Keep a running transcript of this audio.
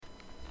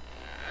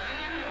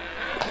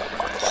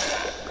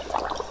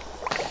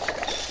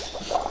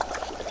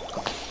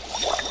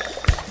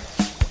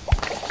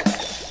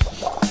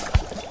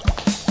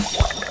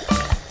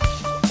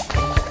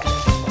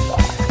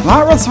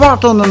was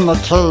walking in the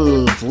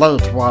cave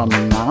late one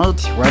night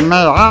when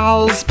my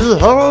eyes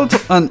beheld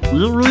an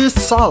eerie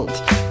sight,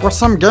 where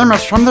some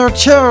gamers from their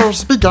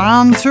chairs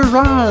began to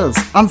rise,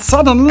 and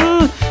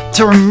suddenly,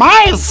 to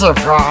my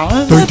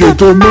surprise, they did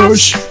the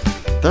mash.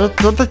 They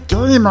did the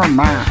gamer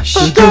mash.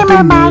 They did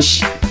the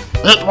mash.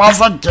 It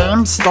was a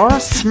game store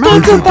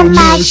smash. They did the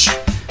mash.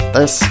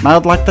 They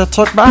smelled like they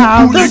took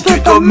baths. They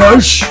did the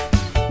mash.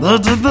 They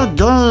did the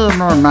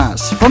gamer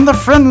mash. From the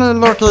friendly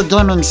local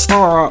gaming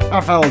store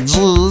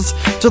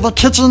FLGs to the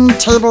kitchen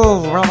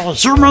table where the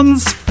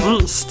humans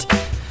feast.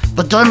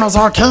 The gamers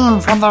all came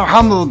from their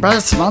humble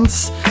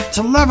basements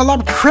to level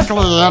up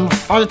quickly and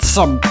fight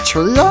some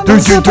treants.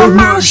 They did the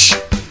mash.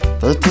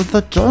 They did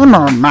the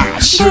gamer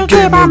mash. The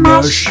gamer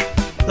mash.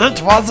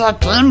 It was a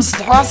game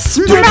store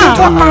They did the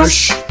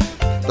smash. mash.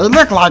 They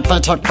looked like they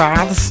took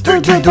baths. They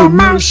did the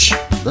mash.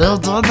 They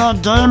did the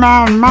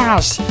gamer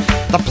mash.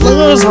 The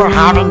players were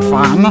having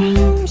fun.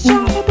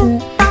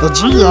 The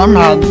GM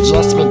had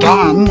just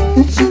begun.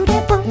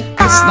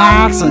 The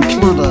snacks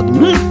included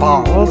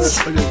meatballs,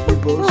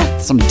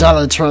 some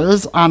deli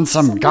trays, and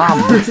some gum.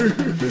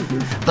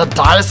 The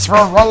dice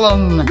were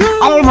rolling.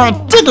 All were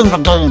digging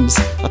the games.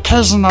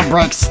 Occasional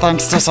breaks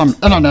thanks to some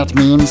internet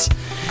memes.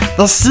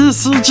 The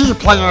CCG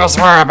players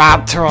were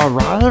about to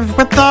arrive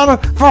with their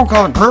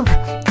vocal group,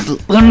 the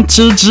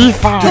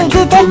MTG5. They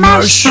did the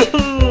mash.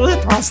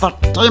 It was the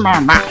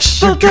gamer mash.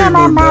 The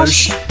gamer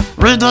mash.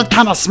 We did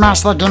kind of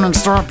smash the gaming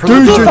store They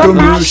pretty did the good.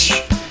 mash.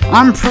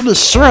 I'm pretty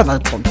sure they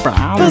took They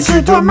baths.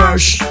 did the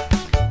mash.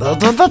 They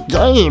did the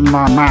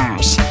gamer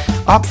mash.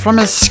 Up from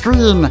his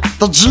screen,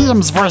 the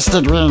GM's voice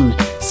did ring.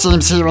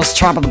 Seems he was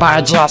troubled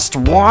by just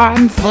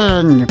one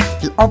thing.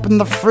 He opened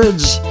the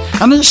fridge,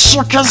 and he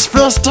shook his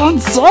fist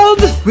and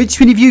said, Which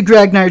one of you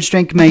grognards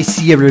drank my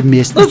Sierra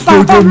Mist? "It's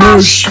not the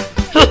mash.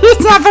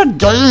 It's not the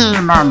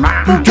gamer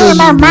mash. The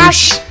gamer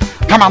mash.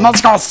 Come on,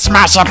 let's go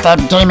smash up that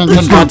gaming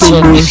It's not the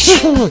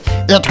convention.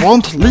 It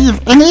won't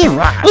leave any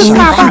rash. It's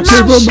not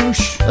the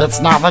mash. It's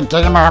not the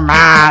gamer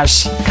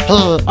mash.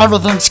 Hey,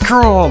 everything's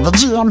cool. The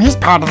GM, he's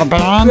part of the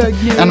band.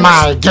 And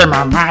my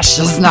gamer mash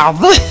is now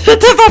the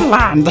hit of the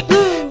land.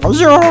 For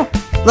you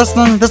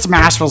listening, this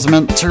mash was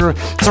meant to.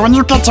 So when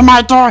you get to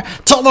my door,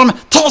 tell them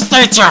to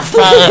state your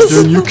face.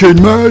 Then you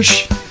can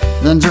mash.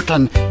 Then you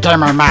can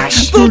gamer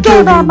mash. The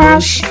gamer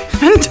mash.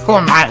 Into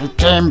my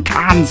game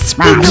con Then you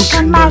smash.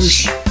 can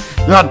mash.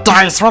 Your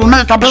dice will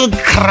make a big Then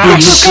you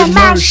crash. can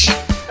mash.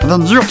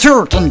 Then you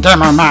too can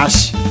gamer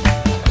mash.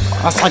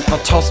 That's like the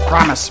toast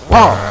promise.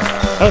 Whoa.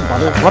 Hey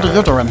buddy, what are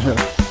you doing here?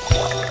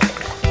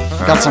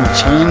 You got some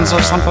chains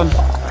or something?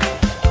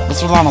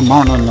 This was all the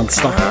moaning and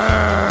stuff.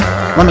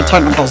 Let me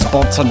tighten up those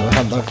bolts on your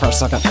head there for a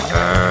second.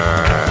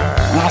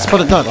 That's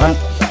pretty good, right?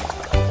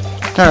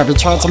 Here, have you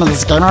tried some of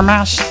this gamer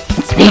mash?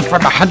 It's made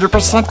from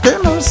 100%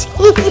 gamers.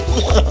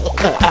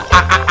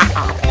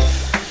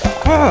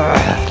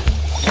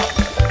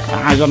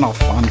 You're no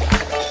fun.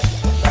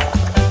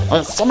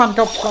 Hey, someone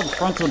go plug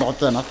Frankie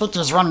back in. I think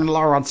he's running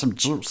low on some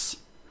juice.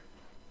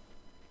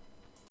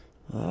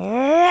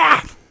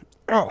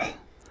 Oh.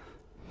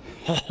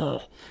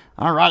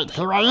 Alright,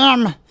 here I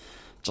am.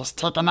 Just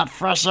taking that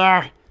fresh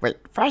air. Wait,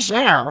 fresh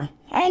air?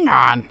 Hang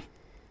on.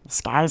 The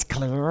sky's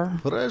clear.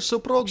 Fresh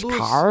produce.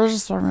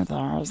 Cars over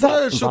there. Is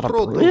that a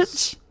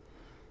produce. bridge?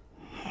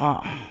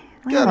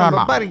 Where Chiar am mă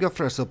I? bari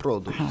fresh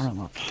produce. I don't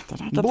know.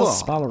 Did I get the Blah.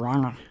 spell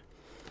wrong?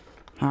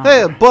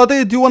 Hey,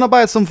 buddy, do you wanna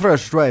buy some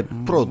fresh dried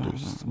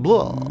produce?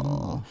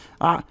 Blah.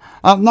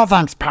 No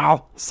thanks,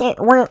 pal. Say,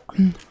 where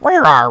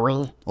are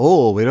we?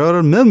 Oh, we are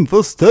in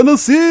Memphis,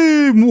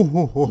 Tennessee.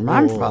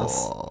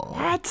 Memphis?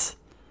 What?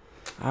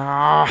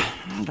 I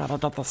gotta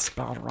get this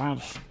spelled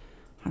right.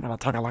 I gotta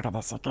take a look at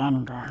this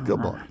again.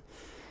 Come on.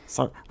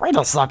 So, wait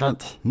a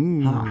second.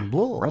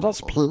 Blah. Where does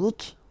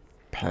peak?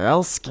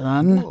 Pale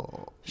skin.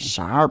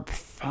 Sharp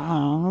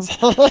fangs.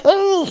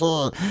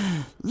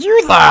 You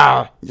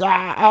there?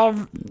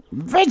 Yeah,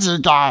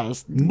 veggie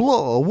guys.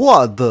 Blah,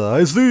 what?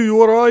 I see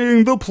you are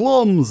eyeing the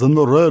plums and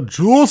the red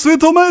juicy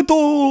tomatoes.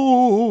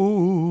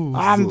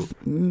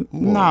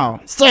 No.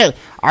 Say,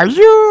 are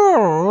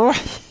you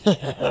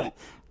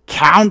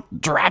Count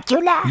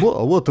Dracula?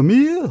 What,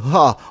 me?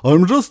 Ha,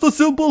 I'm just a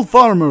simple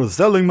farmer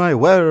selling my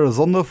wares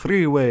on the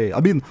freeway. I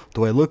mean,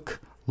 do I look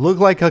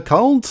like a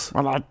count?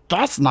 Well, I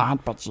guess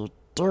not, but you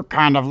do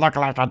kind of look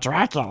like a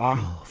Dracula.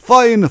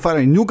 Fine,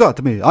 you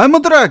got me. I'm a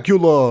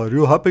Dracula. Are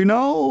you happy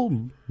now?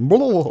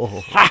 Blah.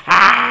 Ha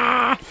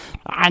ha!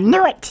 I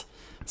knew it!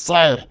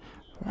 Say,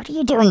 what are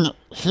you doing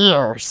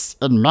here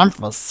in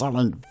Memphis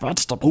selling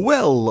vegetables?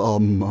 Well,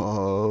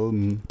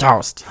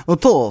 Toast. a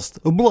toast,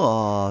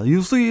 blah.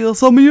 You see,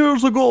 some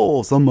years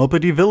ago, some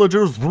uppity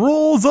villagers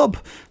rose up.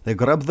 They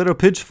grabbed their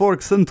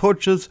pitchforks and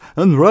torches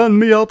and ran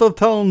me out of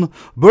town,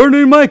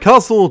 burning my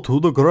castle to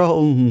the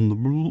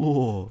ground.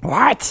 Blah.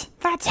 What?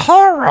 That's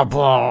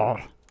horrible!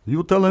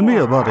 You telling me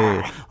about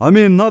it? I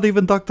mean, not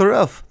even Dr.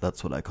 F.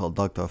 That's what I call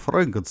Dr.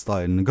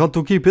 Frankenstein. Got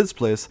to keep his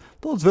place.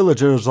 Those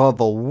villagers are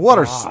the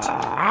worst.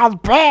 I'll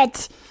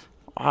bet.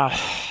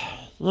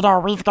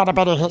 we've got a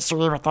bit of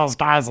history with those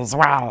guys as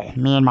well,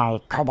 me and my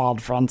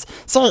kobold friends.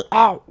 Say,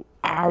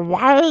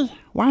 why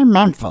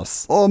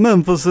Memphis? Oh,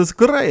 Memphis is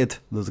great.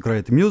 There's a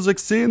great music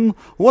scene,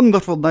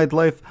 wonderful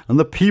nightlife, and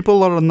the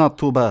people are not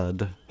too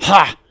bad.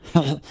 Ha!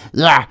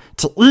 Yeah,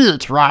 to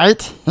eat,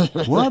 right?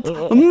 What?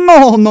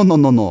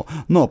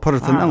 No,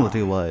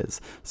 personality-wise.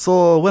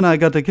 So when I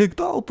got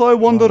kicked out, I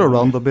wandered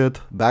around a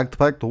bit,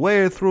 backpacked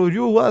way through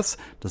U.S.,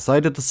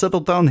 decided to settle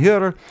down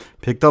here,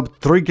 picked up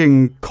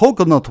drinking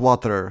coconut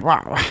water.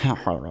 Wait.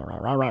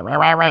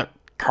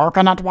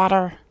 Coconut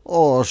water?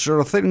 Oh,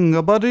 sure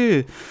thing,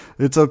 buddy.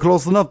 It's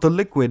close enough to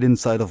liquid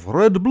inside of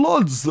red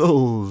blood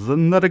cells,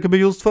 and that it can be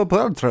used for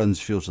blood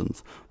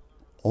transfusions.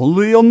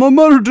 Only on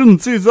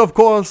emergencies, of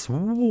course.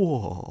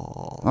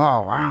 Whoa. Oh,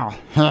 wow.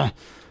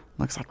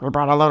 Looks like we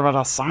brought a little bit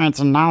of science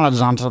and knowledge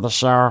onto the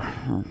show.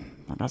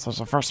 I guess it's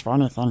the first for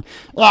anything.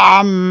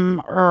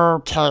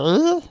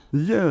 Okay.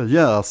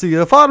 Yeah.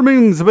 See,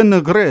 farming's been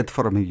great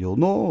for me, you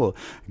know.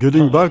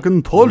 Getting back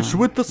in touch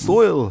with the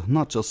soil,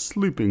 not just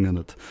sleeping in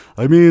it.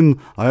 I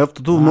mean, I have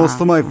to do most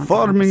of my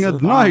farming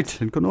at night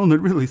and can only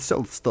really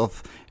sell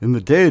stuff in the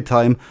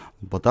daytime.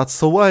 But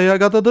that's why I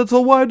got this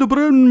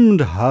wide-brimmed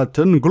hat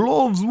and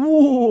gloves.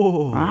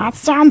 Whoa! That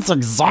sounds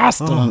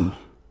exhausting.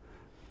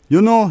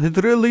 You know,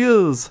 it really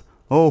is.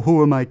 Oh,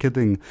 who am I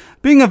kidding?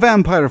 Being a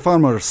vampire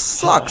farmer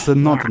sucks,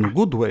 and not in a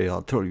good way,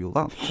 I'll tell you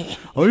that.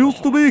 I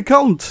used to be a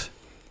count.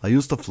 I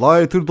used to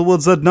fly through the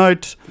woods at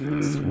night,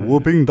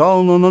 swooping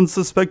down on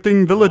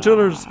unsuspecting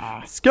villagers,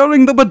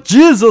 scaring the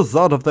bejesus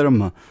out of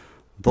them.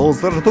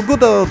 Those are the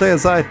good old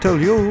days, I tell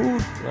you.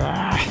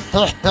 I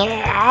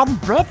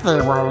bet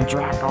they were,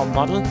 Draco,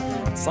 buddy.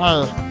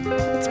 Say,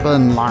 it's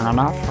been long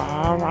enough.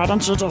 Why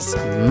don't you just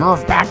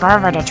move back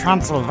over to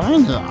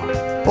Transylvania?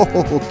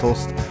 Oh,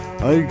 Toast,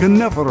 I can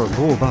never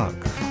go back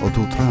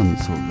to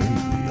Transylvania.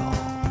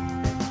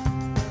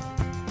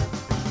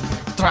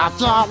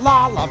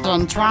 Dracula lived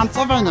in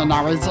Transylvania,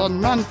 now he's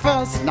in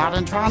Memphis. Not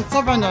in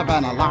Transylvania,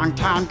 been a long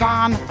time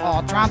gone.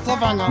 Oh,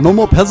 Transylvania. No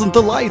more peasant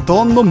delight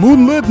on the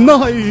moonlit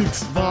night.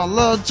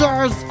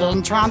 Villagers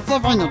in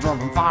Transylvania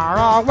driven far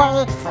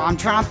away from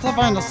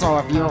Transylvania. So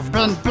if you've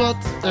been bit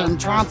in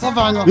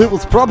Transylvania, it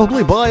was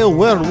probably by a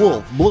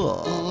werewolf.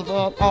 Blah.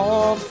 Even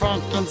old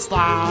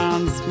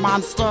Frankenstein's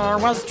monster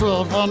was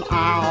driven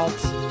out.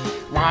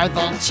 Why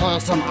they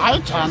chase him,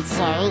 I can't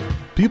say.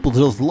 People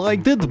just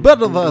liked it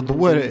better that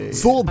way.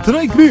 So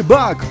take me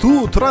back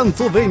to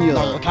Transylvania.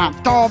 No, you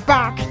can't go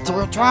back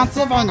to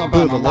Transylvania.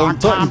 Been a long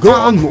time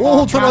gone.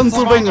 Oh,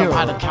 Transylvania.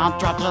 Why did Count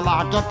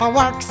Dracula get the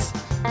works?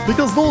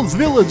 Because those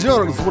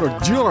villagers were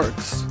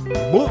jerks.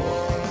 Blah.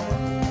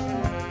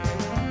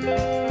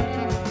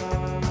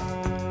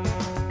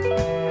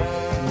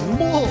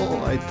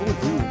 Blah, I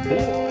told you.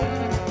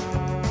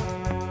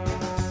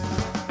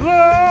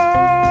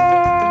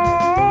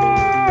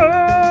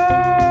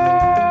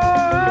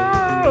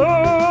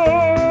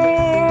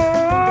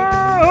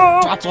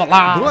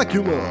 Dracula.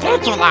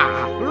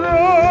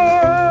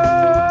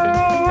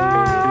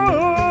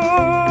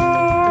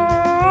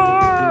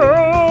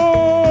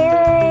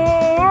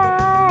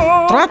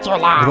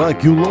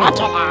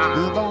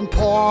 Even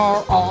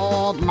poor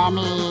old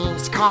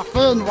mummy's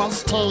coffin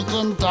was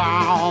taken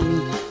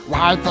down.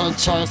 Why'd they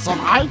chase him,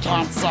 I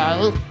can't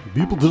say.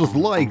 People just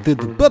liked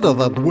it better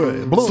that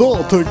way.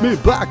 So take me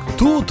back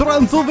to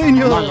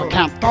Transylvania. No, you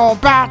can't go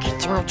back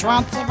to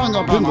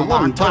Transylvania. Been a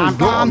long time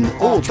gone.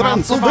 Oh,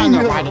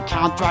 Transylvania. Why did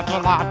Count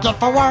Dracula get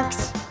the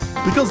works?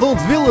 Because those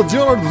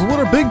villagers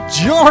were big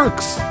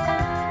jerks.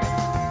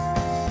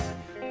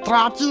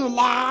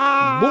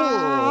 Dracula.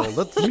 Whoa,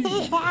 that's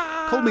me.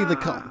 Call me the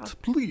Count,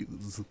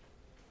 please.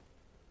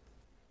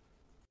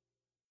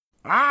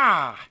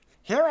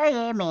 Here I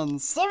am in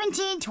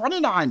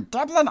 1729,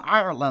 Dublin,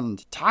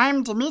 Ireland.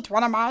 Time to meet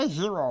one of my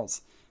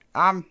heroes.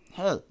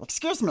 Hey,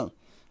 excuse me.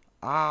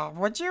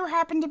 Would you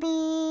happen to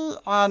be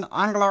an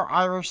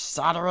Anglo-Irish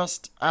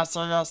satirist,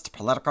 essayist,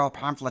 political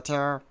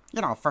pamphleteer?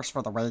 You know, first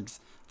for the Whigs,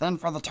 then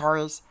for the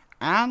Tories,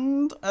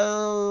 and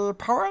a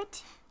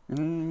poet?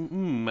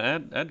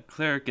 Add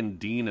cleric and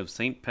dean of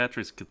St.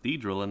 Patrick's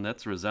Cathedral, and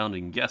that's a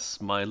resounding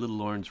yes, my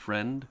little orange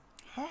friend.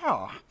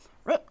 Oh,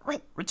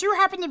 wait, would you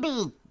happen to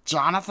be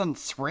Jonathan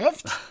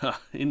Swift?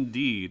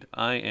 Indeed,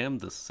 I am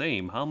the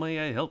same. How may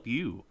I help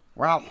you?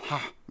 Well,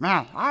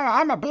 man,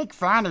 I'm a big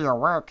fan of your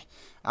work.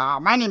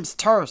 My name's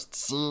Toast,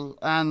 see,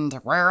 and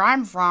where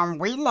I'm from,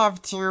 we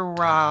love to,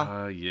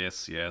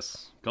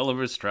 Yes.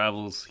 Gulliver's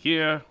Travels.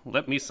 Here,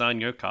 let me sign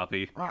your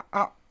copy.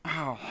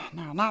 No,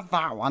 not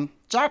that one.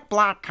 Jack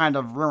Black kind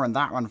of ruined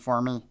that one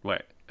for me.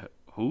 Wait,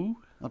 who?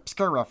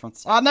 Obscure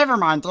reference. Never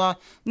mind.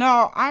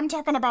 No, I'm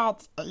talking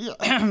about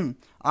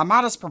a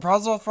modest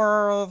proposal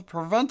for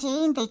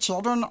preventing the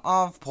children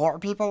of poor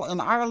people in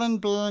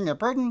Ireland being a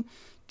burden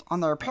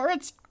on their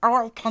parents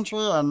or country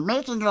and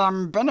making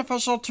them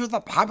beneficial to the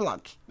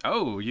public.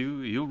 Oh,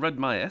 you read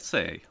my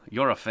essay.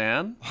 You're a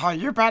fan? Oh,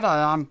 you bet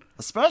I am.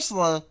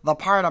 Especially the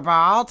part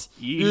about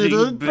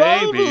eating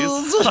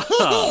babies.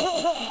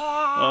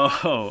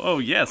 Oh,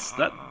 yes,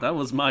 that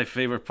was my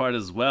favorite part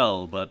as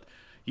well, but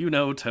You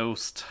know,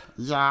 Toast,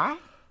 Yeah?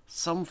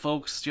 some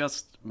folks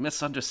just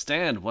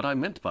misunderstand what I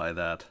meant by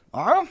that.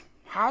 Oh?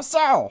 How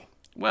so?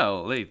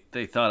 Well, they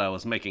thought I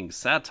was making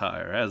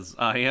satire, as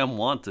I am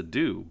wont to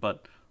do,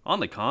 but on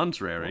the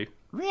contrary.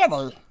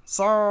 Really?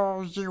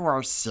 So you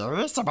were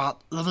serious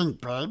about eating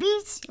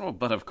babies? Oh,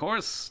 but of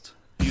course,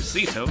 you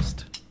see,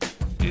 Toast,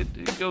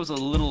 it goes a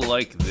little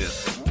like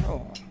this.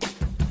 Oh.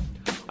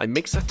 I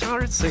make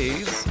satire, it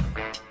says,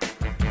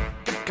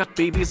 got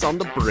babies on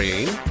the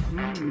brain.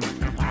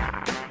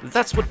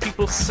 That's what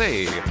people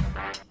say.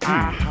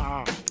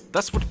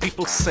 That's what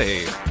people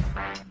say.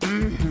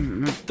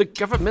 The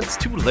government's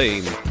too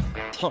lame.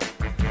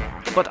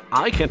 But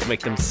I can't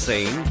make them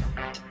sane.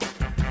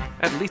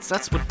 At least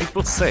that's what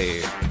people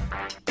say.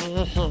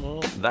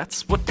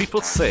 That's what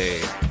people say.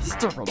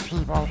 Stupid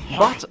people.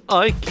 But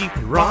I keep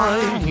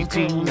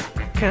writing.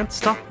 Can't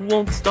stop,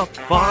 won't stop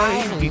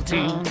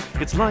fighting.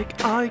 It's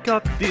like I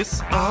got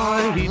this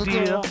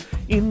idea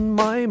in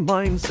my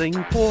mind,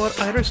 saying poor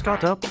Irish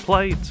got a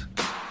plight.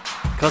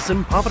 'Cause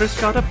impoverished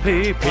gotta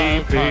pay.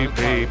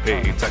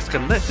 Tax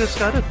collectors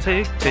gotta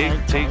take.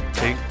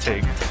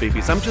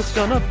 Babies, I'm just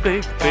gonna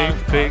bake. I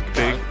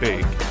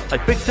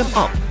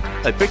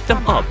bake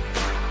them up.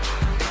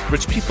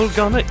 Rich people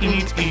gonna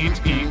eat.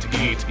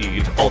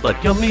 All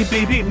that yummy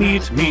baby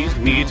meat.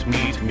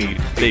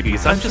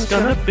 Babies, I'm just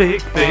gonna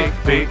bake. I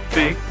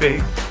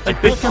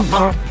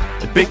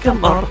bake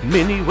them up.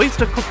 Many ways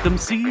to cook them,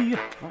 see.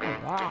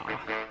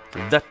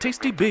 That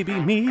tasty baby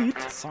meat.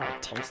 So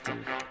tasty.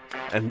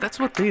 And that's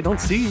what they don't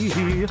see.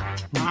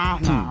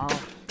 No.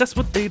 That's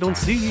what they don't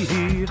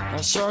see.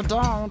 They sure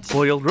don't.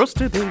 Boiled,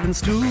 roasted, even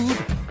stewed.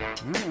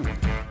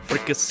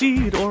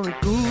 Fricasseed or a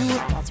goo.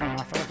 That's one of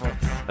my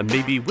favorites. And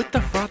maybe with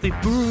a frothy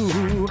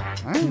brew.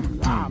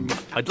 Yum.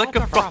 I'd like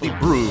a frothy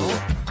brew.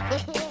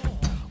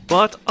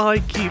 But I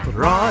keep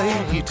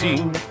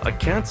writing. I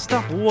can't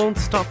stop, won't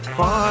stop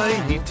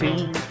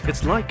fighting.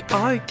 It's like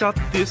I got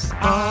this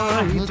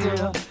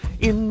idea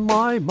in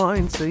my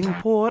mind, saying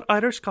poor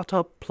Irish got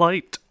a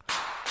plight.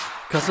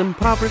 'Cause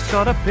impoverished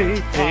gotta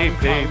pay.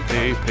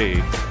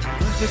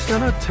 Just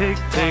gonna take.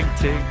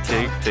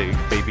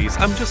 Babies,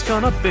 I'm just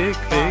gonna bake.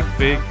 I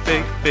bake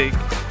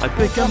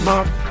them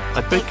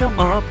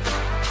up.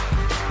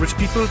 Rich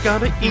people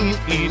gotta eat.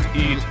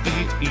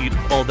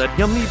 All that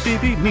yummy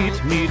baby meat.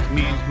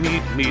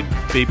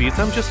 Babies,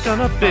 I'm just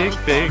gonna bake.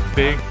 I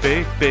bake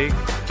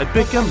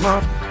them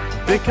up.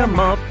 I bake them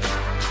up.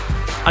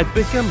 I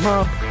bake them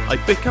up. I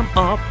bake them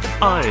up.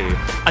 I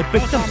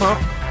bake them up.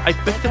 I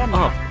bake them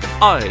up.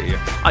 I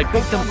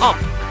bake them up.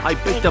 I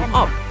bake them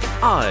up.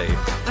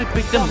 I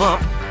bake them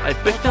up. I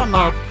bake them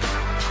up.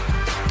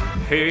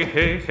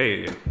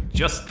 Hey.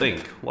 Just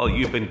think, while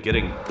you've been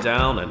getting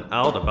down and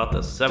out about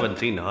the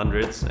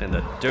 1700s and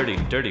the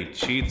dirty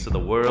cheats of the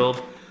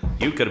world,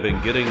 you could have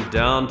been getting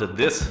down to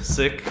this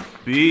sick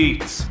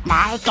beat.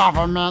 My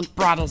government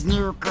brought his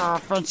new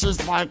girlfriend.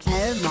 She's like,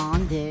 Hey,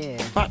 Mom, dear.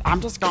 but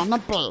I'm just gonna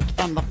bake.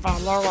 And the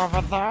fellow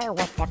over there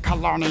with the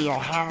colonial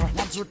hair,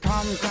 won't you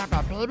come grab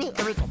a baby and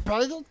we can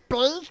bake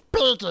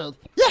it?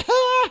 Yeah!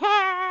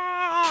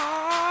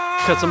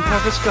 'Cause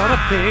impoverished gotta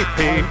pay.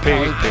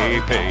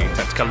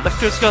 Tax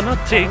collectors gonna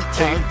take.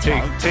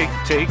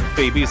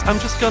 Babies, I'm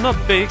just gonna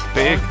bake.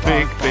 I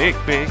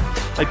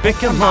bake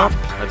them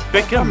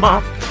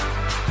up.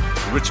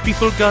 Rich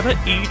people gotta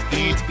eat.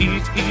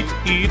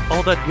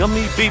 All that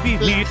yummy baby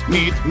meat.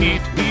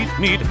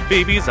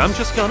 Babies, I'm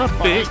just gonna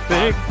bake.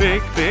 I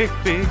bake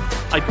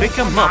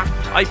them up.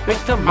 I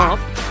bake them up.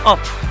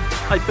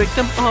 I bake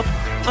them up.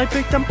 I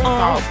bake them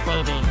up. Those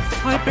babies.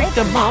 I bake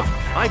them up.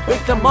 I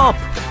bake them up.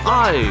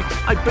 I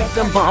bake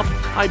them up.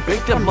 I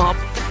bake them up.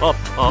 Up.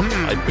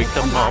 I bake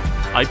them up.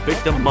 I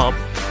bake them up.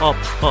 Up.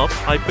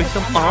 I bake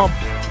them up.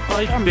 I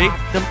bake them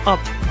up.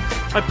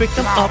 I bake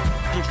them up. I bake them up.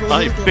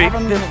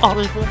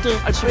 I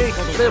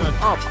bake them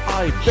up.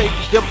 I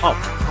bake them up.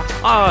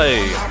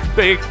 I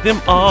bake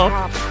them up.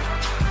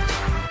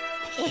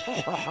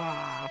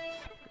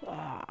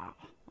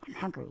 I'm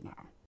hungry now.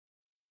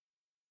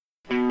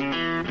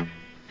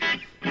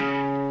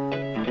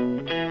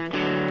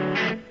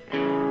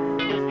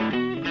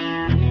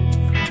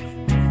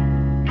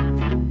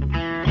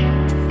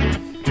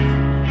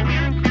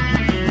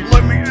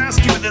 Let me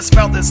ask you this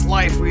about this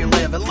life we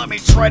live, and let me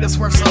try to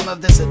swerve some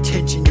of this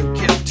attention you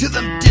give to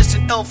them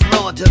distant elf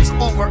relatives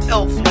over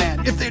elf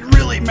land. If they'd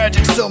really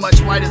magic so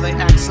much, why do they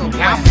act so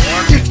bland?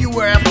 If you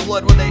were half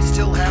blood, would they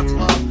still have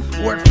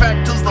love? Or in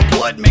fact, does the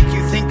blood make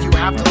you think you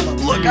have to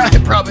love? Look, I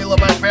probably love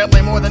my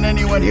family more than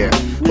anyone here,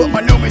 but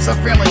my Gnomies are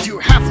family too.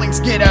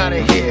 Halflings, get out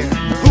of here.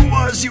 Who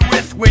was you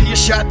with when you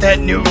shot that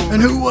noob?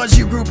 And who was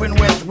you grouping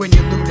with when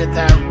you looted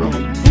that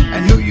room?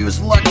 And who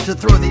used luck to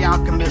throw the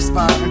alchemist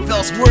fire and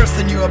feels worse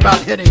than you about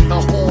hitting the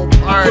whole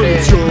party?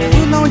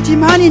 Who loaned you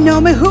money,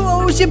 Gnome? Who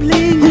owes you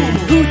bling?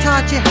 Who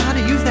taught you how to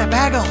use that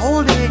bag of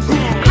holding?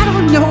 I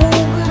don't know,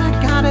 but I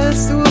gotta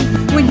assume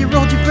when you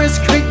rolled your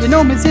first crate, your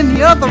Gnome's in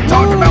the other room.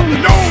 Talk about the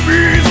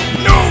Gnomies!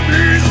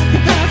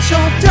 That's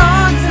your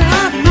dogs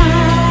of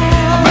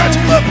mine.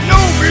 Magic love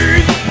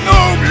Gnomies!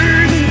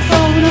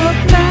 Phone up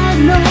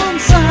Magnum,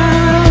 son.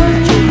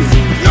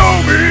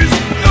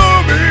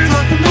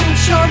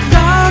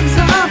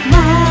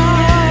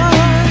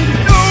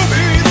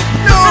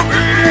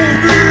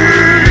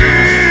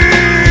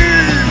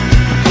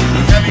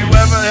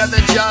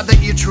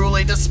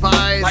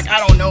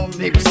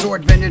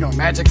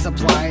 magic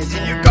supplies.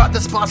 And you got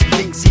this boss who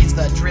thinks he's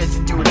the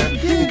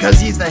Drift-Duder because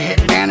he's the head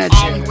manager.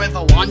 Armed with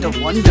a wand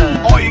of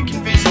wonder. All you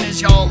can vision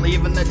is y'all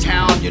leaving the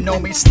town. You know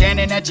me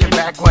standing at your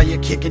back while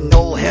you're kicking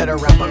Noel head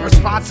around. But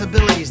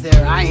responsibilities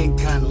there, I ain't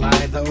gonna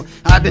lie though.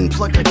 I've been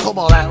plucking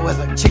cobalt out with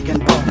a chicken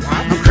bone.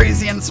 I'm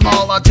crazy and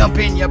small, I'll jump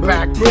in your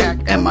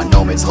backpack. And my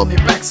Gnomies hold me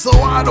back so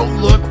I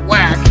don't look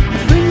whack.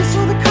 When you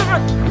saw the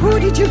card, who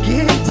did you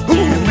get?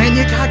 And when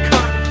you got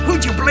caught,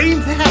 who'd you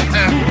blame that?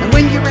 And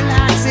when you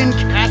relax and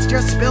cast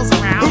your spells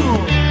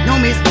around,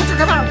 Gnomies, talk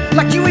about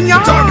like you and your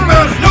Talk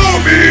about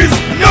Gnomies,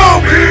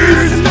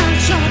 Gnomies.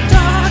 Smash your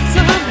dogs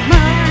of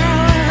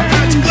mine.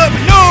 Magic love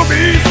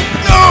Gnomies,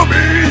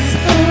 Gnomies.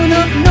 Own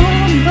up no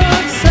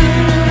more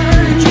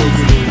signs.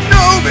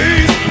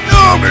 Gnomies,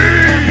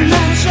 Gnomies.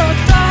 Smash your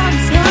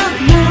dogs of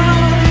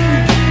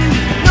mine.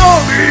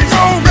 Gnomies,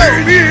 oh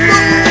baby.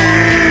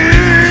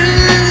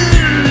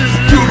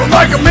 You don't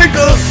like a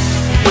makeup,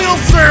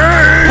 we'll say.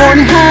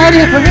 Pony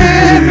hiding for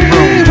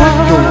everyone.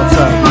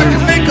 Like a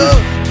makeup,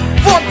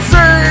 what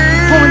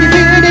say? Pony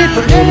did it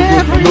for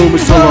everyone.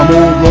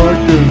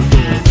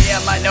 Yeah,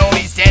 my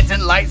Gnomies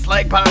dancing lights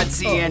like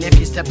Podsy. And if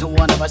you step to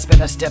one of us,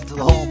 better step to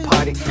the whole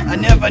party. I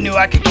never knew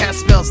I could cast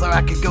spells or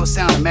I could go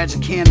sound a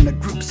magic can in a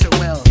group so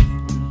well.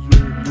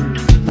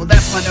 Well,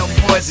 that's my gnome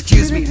boys,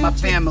 excuse me, my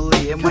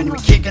family. And when we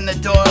kick in the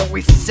door,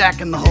 we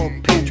sacking the whole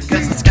pantry.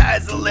 Cause the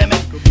sky's the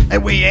limit,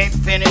 and we ain't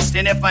finished.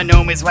 And if my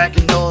Gnomies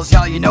whacking nulls,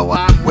 y'all, you know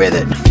I'm with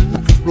it.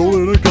 Roll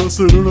it and cast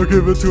it and I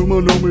give it to my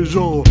Gnomies,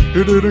 y'all.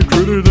 Hit it and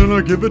crit it and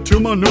I give it to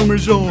my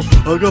Gnomies, y'all.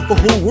 I got the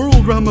whole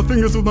world round my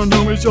fingers with my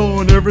Gnomies,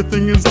 y'all. And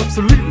everything is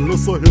obsolete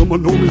unless I hear my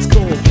Gnomies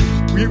call.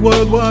 We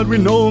wild, we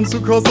gnomes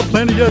across the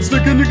planet yet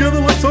sticking together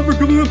like summer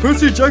glue and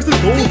Percy Jackson's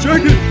gold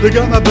jacket. They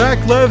got my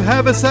back, love,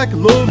 haversack,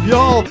 love,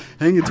 y'all.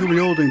 Hanging to me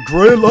old and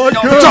gray like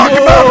Talk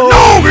about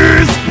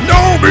Gnomies,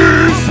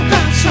 Gnomies.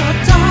 Smash your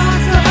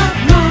dogs of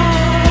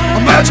mine. A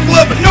magic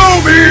love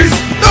Gnomies,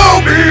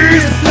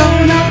 Gnomies.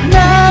 Blown up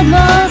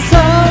never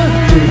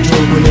signs.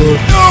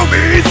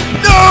 Gnomies,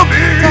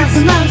 Gnomies.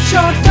 Smash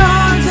your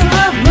dogs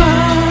of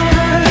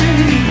mine.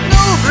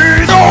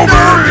 Gnomies,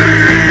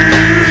 Gnomies.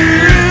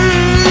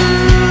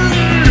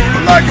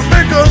 Like a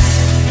makeup,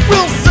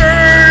 we'll say.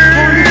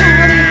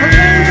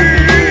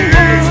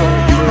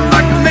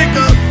 Like a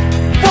makeup,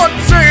 what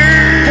say?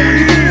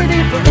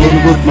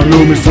 with my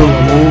Gnomies till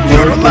I'm old.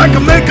 Like a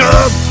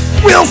makeup,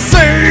 we'll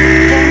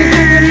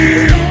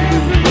say.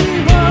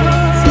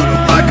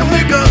 Like a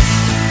makeup,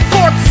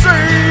 what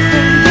say?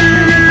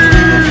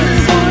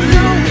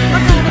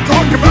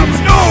 Talk about the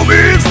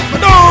Gnomies, the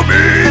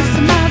Gnomies.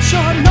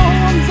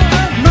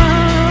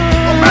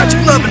 A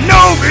magic love of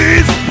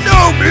Gnomies,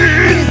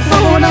 Gnomies.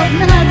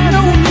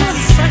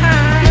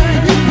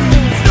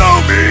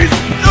 Gnomies,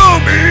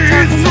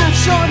 Gnomies.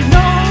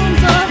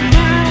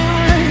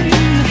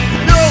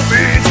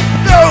 Gnomies,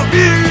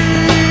 Gnomies.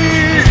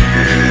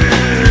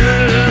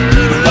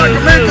 Like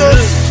a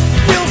makeup,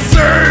 we'll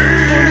say.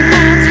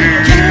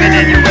 Keep it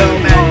in your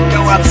room and go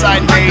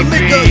outside,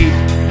 maybe.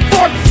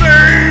 What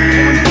say?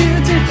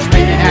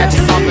 Swinging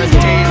hatches on the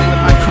daily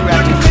with my crew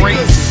acting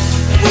crazy.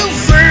 We'll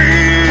say.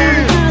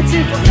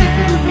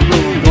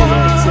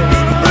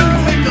 Like a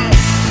makeup,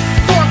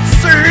 what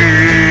say?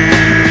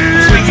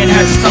 Swinging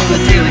hatches on the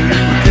daily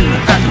with my crew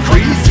acting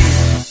crazy.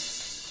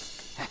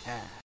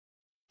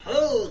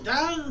 Hey,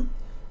 gang!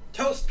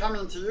 Toast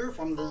coming to you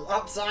from the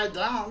Upside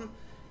Down.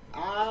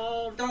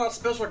 I've got a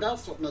special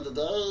guest with me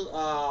today,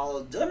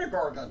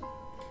 Demogorgon.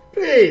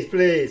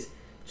 Please,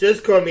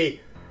 just call me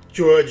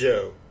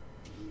Giorgio.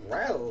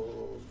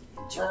 Well,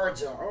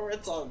 Giorgio,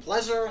 it's a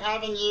pleasure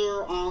having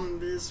you on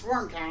the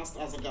Swarmcast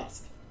as a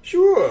guest.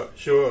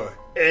 Sure,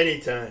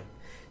 anytime.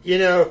 You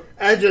know,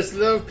 I just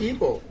love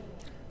people.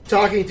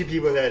 Talking to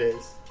people, that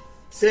is.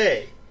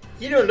 Say,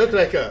 you don't look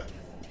like a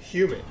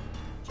human.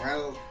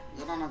 Well,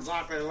 you don't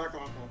exactly look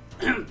like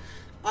a...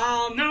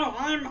 no,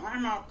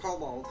 I'm a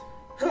kobold.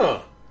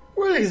 Huh.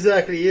 What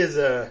exactly is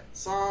a...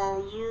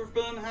 So, you've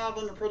been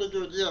having a pretty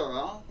good year,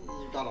 huh?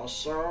 You got a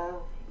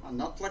show on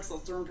Netflix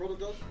that's doing pretty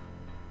good?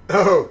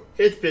 Oh,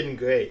 it's been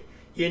great.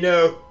 You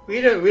know, we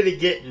don't really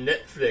get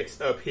Netflix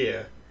up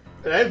here.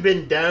 But I've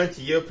been down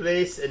to your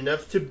place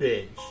enough to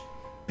binge.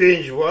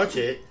 Binge watch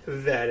it,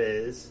 that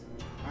is.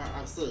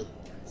 I see.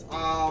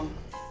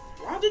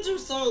 Why did you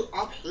say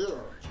up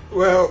here?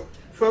 Well,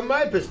 from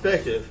my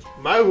perspective,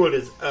 my world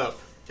is up,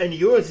 and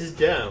yours is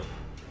down.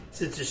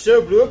 Since the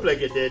show blew up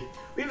like it did,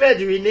 we've had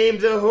to rename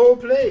the whole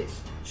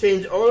place,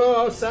 change all of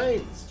our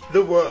signs,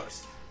 the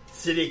works.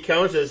 City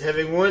council's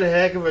having one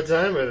heck of a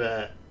time with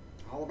that.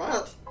 I'll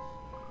bet.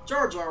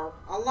 Giorgio,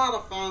 a lot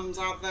of fans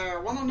out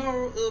there want to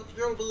know if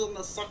you'll be in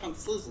the second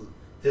season.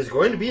 There's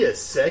going to be a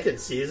second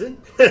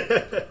season?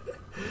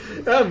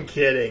 I'm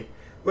kidding.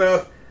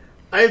 Well,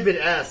 I've been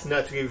asked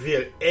not to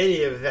reveal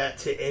any of that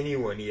to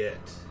anyone yet.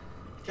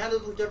 Can't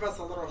even give us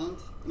a little hint?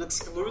 An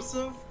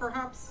exclusive,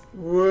 perhaps?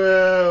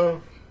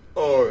 Well,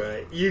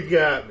 alright, you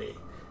got me.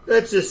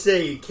 Let's just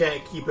say you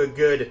can't keep a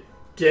good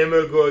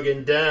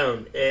Demogorgon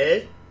down,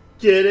 eh?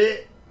 Get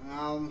it?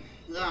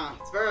 Yeah,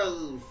 it's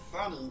very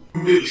funny.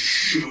 We'll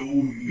show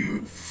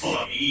you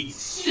funny.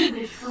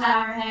 Stupid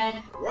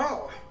flowerhead.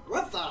 Whoa,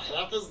 what the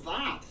heck is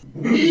that?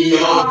 We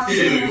are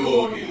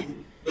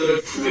Demogorgon,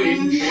 the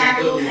twin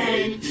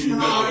jackal-headed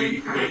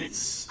Denari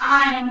prince.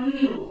 I am a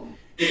mule.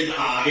 And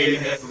I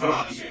am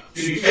Hethraja.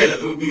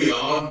 Together we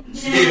are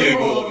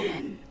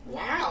Demogorgon.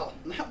 Wow,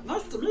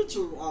 nice to meet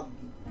you,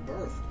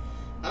 Birth.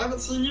 I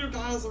haven't seen you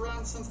guys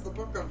around since the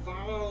Book of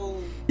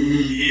Vile.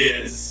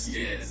 Yes.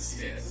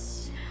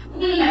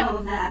 We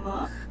know that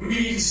book.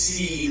 We've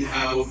seen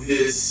how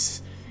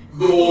this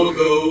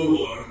Gorgo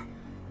or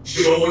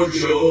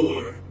Giorgio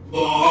or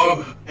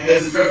Bob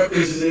has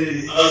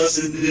represented us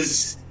in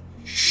this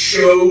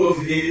show of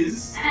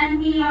his. And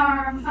we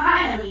are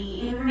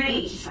vilely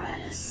enraged by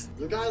this.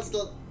 You guys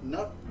get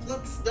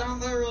Netflix down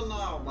there in,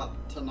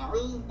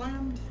 Tenari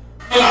Land?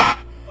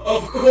 Ah,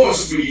 of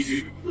course we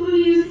do. Who do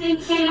you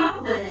think came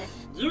up with it?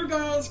 You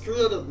guys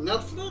created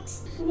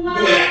Netflix?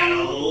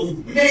 Well,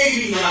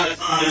 maybe not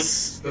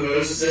us,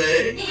 per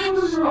se. It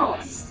was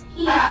Royce.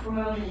 He got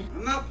promoted.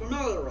 I'm not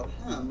familiar with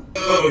him.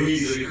 Oh,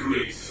 he's a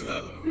great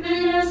fellow.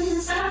 Really knows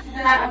his stuff for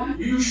that one.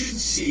 You should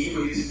see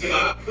what he's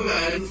got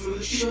planned for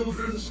the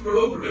children's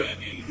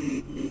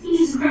programming.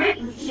 He's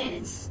great with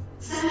kids.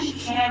 Such a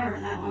terror,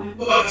 that one.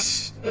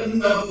 But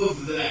enough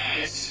of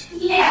that.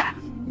 Yeah.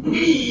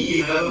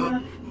 We have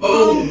a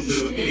bone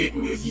to pick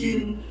with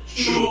you,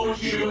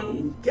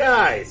 Giorgio.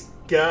 Guys,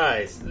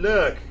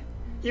 look.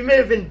 You may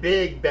have been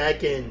big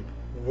back in,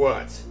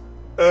 what,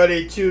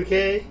 early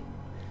 2K?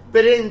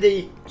 But in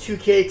the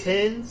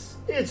 2K10s,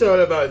 it's all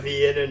about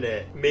the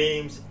internet,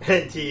 memes,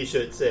 and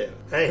t-shirt sales.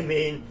 I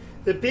mean,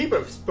 the people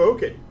have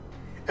spoken.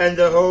 And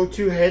the whole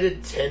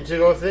two-headed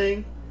tentacle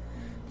thing?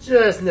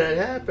 Just not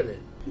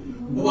happening.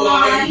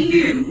 Why,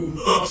 you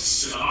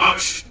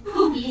upstart?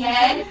 Poopy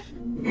head.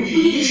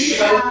 We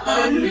shall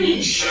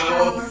unleash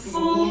our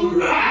full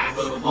wrath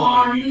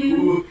upon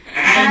you,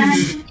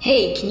 and...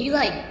 Hey, can you,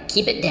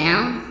 keep it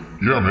down?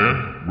 Yeah,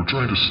 man. We're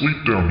trying to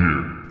sleep down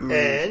here.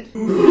 And?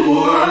 Who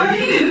are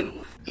you?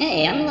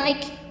 Hey, I'm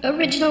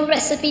original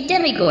recipe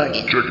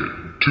Demogorgon. Check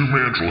it. 2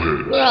 mandrill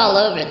heads. We're all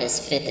over this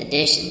 5th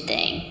edition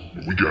thing.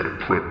 We gotta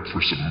prep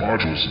for some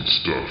modules and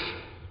stuff.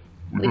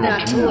 We've been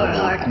on tour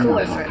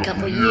hardcore for a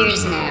couple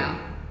years now.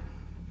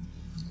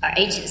 Our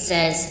agent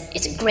says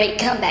it's a great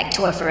comeback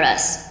tour for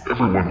us.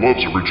 Everyone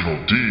loves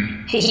Original D.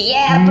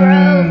 Yeah,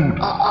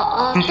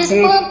 bro. Fist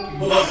bump.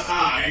 But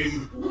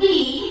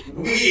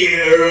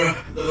we're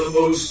the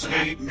most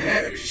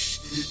nightmarish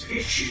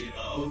depiction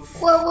of...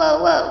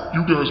 Whoa.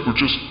 You guys were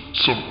just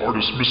some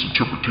artist's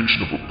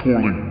misinterpretation of a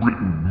poorly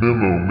written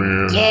memo,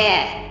 man.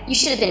 Yeah, you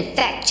should have been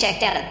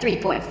fact-checked out at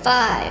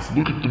 3.5.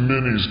 Look at the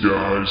minis,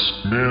 guys.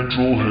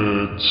 Mandrill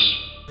heads.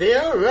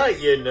 They're alright,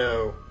 you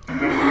know.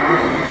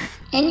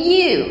 And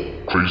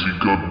you. Crazy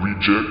Gug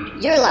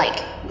Reject. You're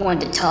one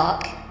to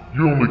talk.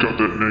 You only got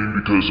that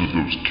name because of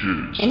those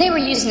kids. And they were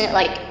using it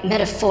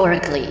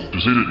metaphorically.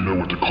 Because they didn't know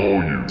what to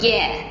call you.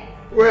 Yeah.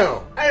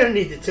 Well, I don't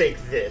need to take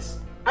this.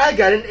 I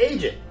got an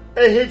agent.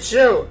 A hit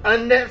show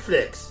on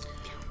Netflix.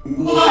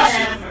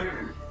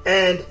 Whatever.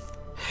 And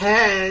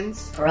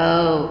hands.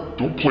 Bro.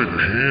 Don't play the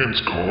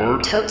hands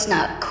card. Tote's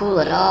not cool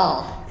at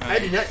all. I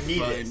do not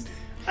need this.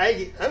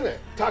 I'm gonna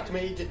talk to my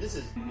agent. This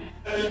is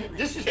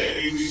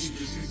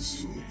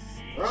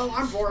Well,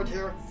 I'm bored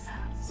here.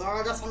 So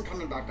I guess I'm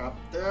coming back up.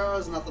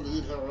 There's nothing to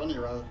eat here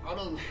anyway. I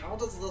mean, how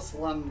does this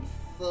one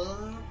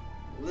thing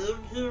live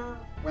here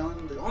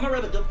when the only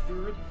way to get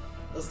food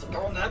is to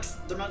go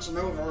next dimension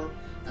over,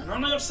 and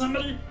only if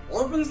somebody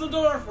opens the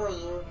door for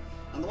you?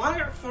 And why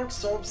are folks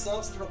so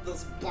obsessed with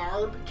this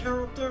Barb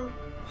character?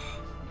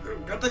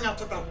 Good thing I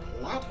took that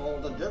plot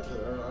hole to get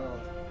here.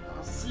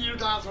 I'll see you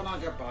guys when I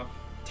get back.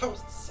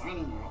 Toast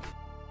signing off.